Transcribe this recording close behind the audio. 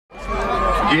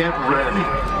Get ready.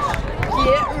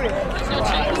 Get ready.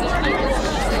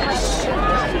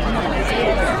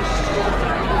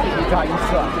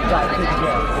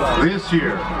 This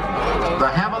year, the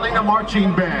Javelina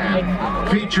Marching Band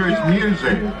features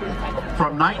music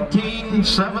from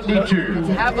 1972.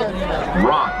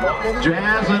 Rock,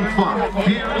 jazz, and funk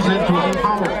fused into a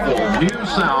powerful new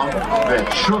sound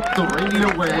that shook the radio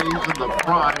waves, and the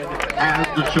pride has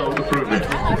the show to prove it.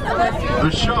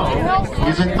 The show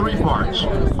is in 3 parts.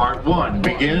 Part 1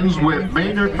 begins with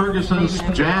Maynard Ferguson's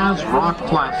jazz rock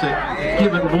classic,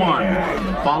 Give It One,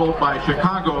 followed by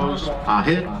Chicago's A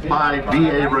Hit by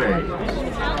B.A. Ray.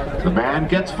 The band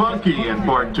gets funky in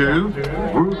Part 2,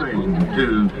 grooving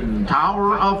to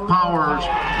Tower of Powers,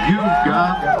 You've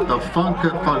Got the Funk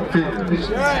Fizz,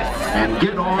 and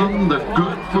Get on the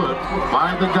Good Foot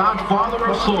by the Godfather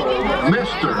of Soul,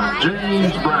 Mr.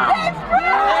 James Brown.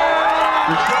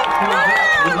 The show closes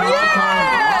with an all-time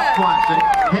rock classic,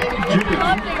 Hey Jude,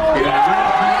 in a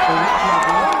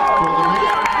for the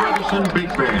Maynard Ferguson Big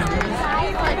Band.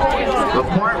 The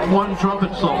Part 1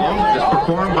 trumpet solo is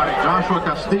performed by Joshua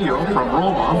Castillo from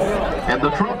Roma, and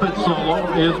the trumpet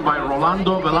solo is by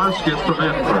Rolando Velasquez from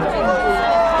Edinburgh.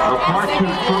 The Part 2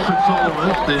 trumpet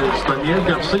soloist is Daniel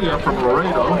Garcia from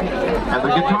Laredo, and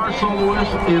the guitar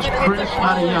soloist is Chris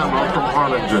Arellano from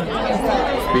Harlingen.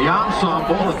 The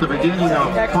ensemble at the beginning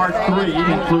of Part 3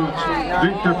 includes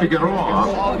Victor Figueroa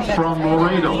from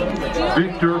Laredo,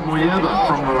 Victor Muyeda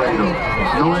from Laredo,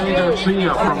 Noé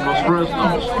Garcia from Los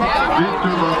Fresnos,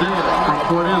 Victor Valdez from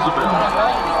Port Isabel,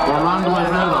 Orlando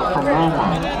Herrera from Roma,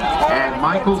 and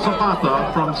Michael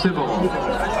Zapata from Cibolo.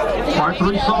 Part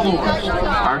 3 soloists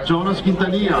are Jonas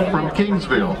Quintanilla from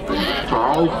Kingsville,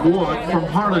 Charles Wood from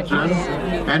Harlingen,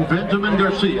 and Benjamin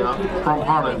Garcia from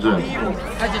Harlingen.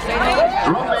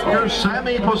 Drum makers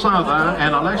Sammy Posada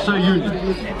and Alexa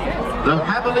Union. The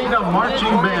Javelina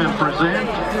Marching Band present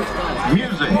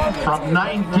music from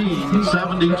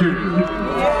 1972.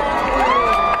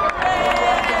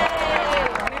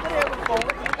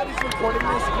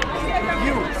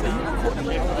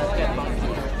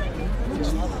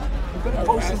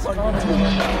 Post this on YouTube.